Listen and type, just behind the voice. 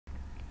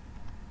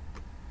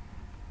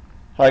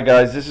Hi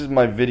guys, this is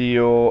my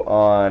video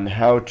on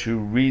how to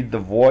read the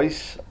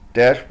voice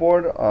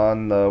dashboard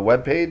on the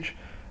web page.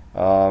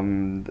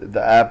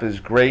 The app is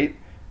great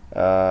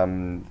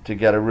to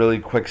get a really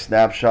quick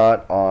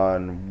snapshot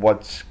on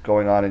what's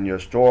going on in your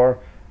store.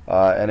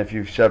 And if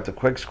you set up the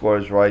quick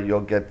scores right, you'll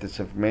get this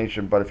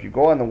information. But if you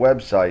go on the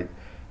website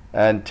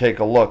and take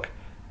a look,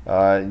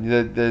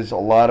 there's a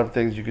lot of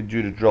things you could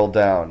do to drill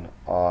down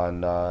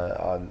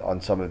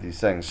on some of these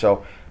things.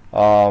 So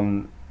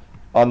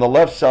on the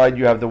left side,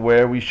 you have the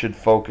where we should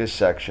focus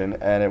section,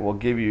 and it will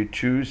give you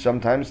two,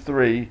 sometimes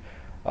three,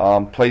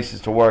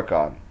 places to work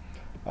on.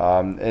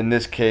 In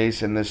this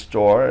case, in this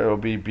store, it will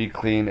be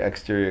clean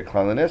exterior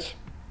cleanliness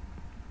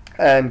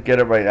and get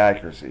it right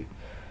accuracy.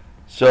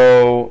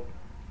 So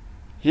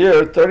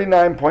here,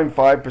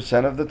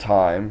 39.5% of the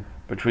time,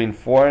 between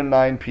 4 and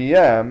 9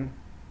 p.m.,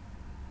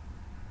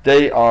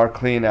 they are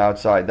clean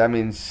outside. That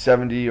means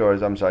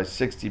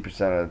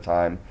 60% of the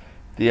time,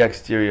 the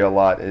exterior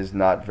lot is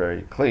not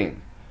very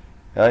clean.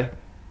 Okay?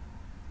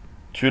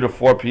 2 to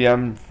 4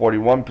 p.m.,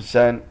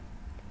 41%.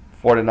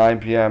 4 to 9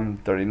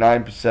 p.m.,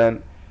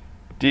 39%.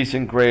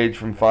 Decent grades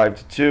from 5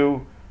 to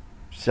 2,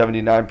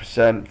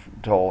 79%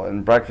 total.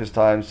 And breakfast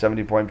time,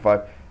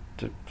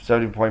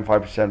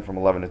 70.5% from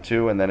 11 to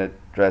 2, and then it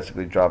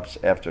drastically drops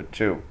after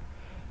 2.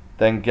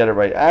 Then get it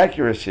right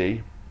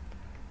accuracy.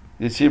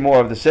 You see more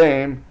of the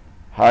same.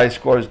 High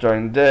scores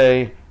during the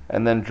day,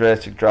 and then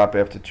drastic drop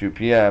after 2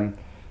 p.m.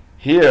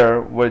 Here,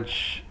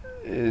 which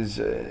is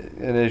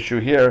an issue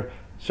here,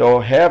 so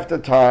half the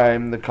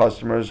time the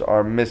customers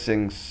are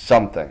missing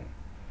something,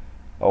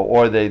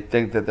 or they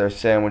think that their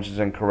sandwich is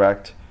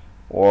incorrect,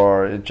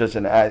 or it's just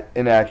an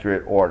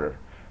inaccurate order.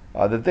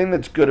 The thing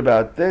that's good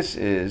about this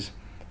is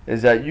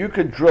that you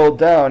could drill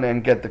down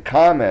and get the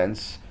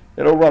comments.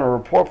 It'll run a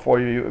report for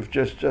you if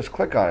just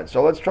click on it.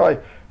 So let's try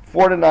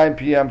 4 to 9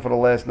 p.m. for the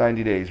last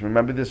 90 days.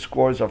 Remember, the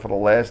scores are for the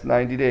last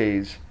 90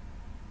 days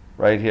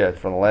right here,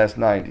 for the last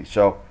 90.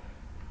 So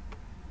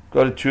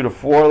go to 2 to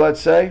 4,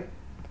 let's say,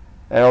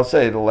 and I'll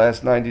say the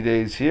last 90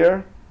 days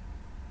here,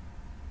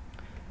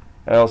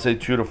 and I'll say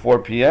 2 to 4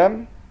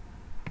 p.m.,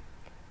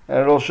 and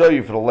it'll show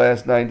you for the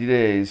last 90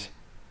 days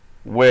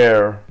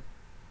where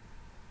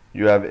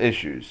you have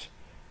issues.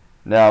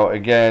 Now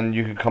again,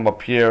 you can come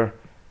up here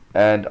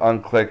and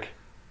unclick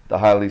the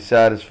highly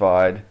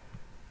satisfied,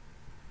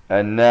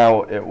 and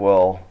now it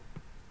will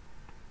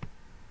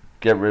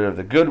get rid of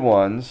the good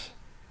ones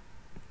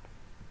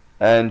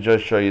and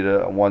just show you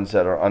the ones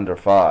that are under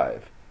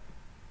 5.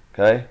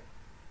 Okay?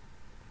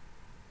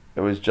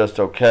 It was just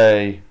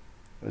okay.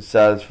 It was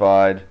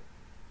satisfied.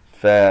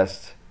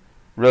 Fast.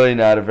 Really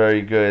not a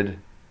very good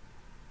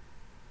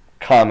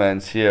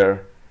comments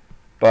here,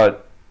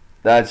 but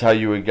that's how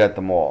you would get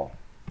them all.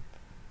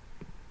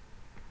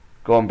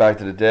 Going back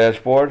to the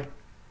dashboard,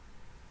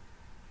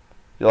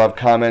 you'll have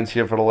comments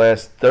here for the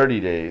last 30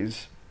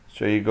 days.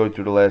 So you go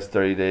through the last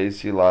 30 days,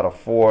 see a lot of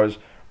 4s.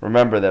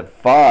 Remember that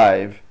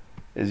 5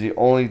 is the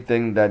only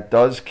thing that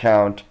does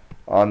count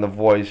on the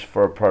voice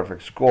for a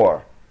perfect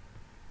score.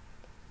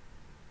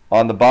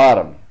 On the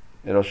bottom,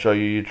 it'll show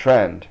you your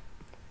trend.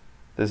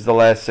 This is the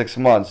last 6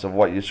 months of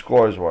what your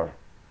scores were.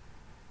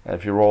 And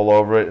if you roll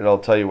over it, it'll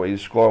tell you what your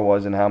score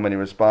was and how many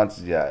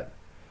responses you had.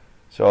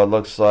 So it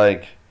looks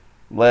like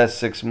last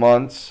 6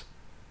 months,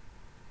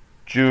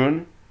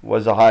 June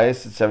was the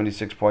highest at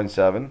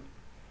 76.7.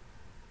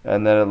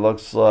 And then it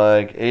looks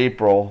like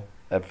April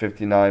at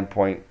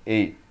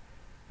 59.8.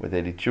 with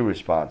 82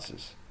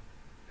 responses.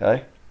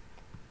 Okay?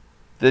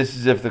 This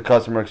is if the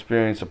customer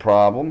experienced a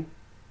problem.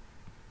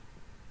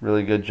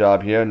 Really good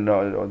job here.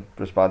 No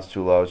response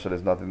too low, so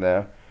there's nothing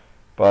there.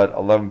 But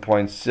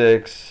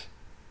 11.6,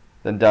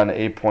 then down to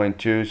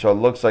 8.2, so it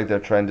looks like their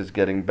trend is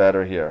getting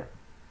better here.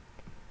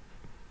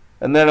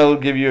 And then it'll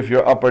give you if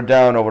you're up or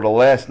down over the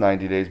last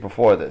 90 days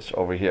before this,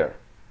 over here.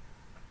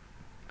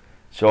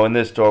 So in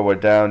this store, we're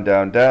down,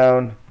 down,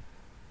 down,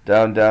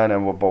 down, down,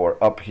 and we're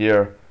up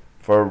here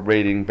for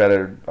rating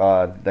better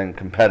than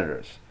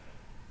competitors.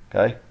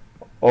 Okay?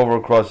 Over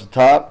across the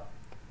top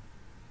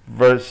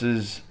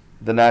versus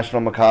the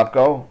National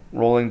McOpCo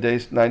rolling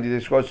days 90-day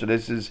score. So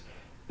this is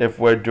if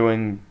we're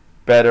doing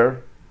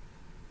better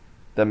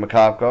than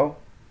McOpCo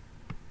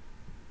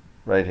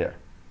right here.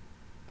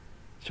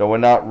 So we're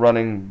not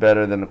running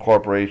better than the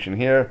corporation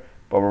here,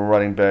 but we're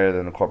running better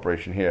than the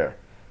corporation here.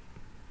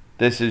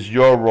 This is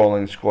your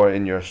rolling score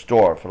in your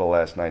store for the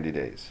last 90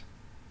 days.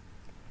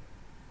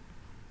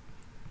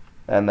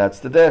 And that's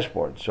the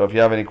dashboard. So if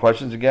you have any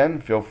questions,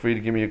 again, feel free to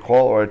give me a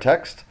call or a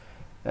text,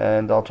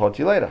 and I'll talk to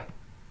you later.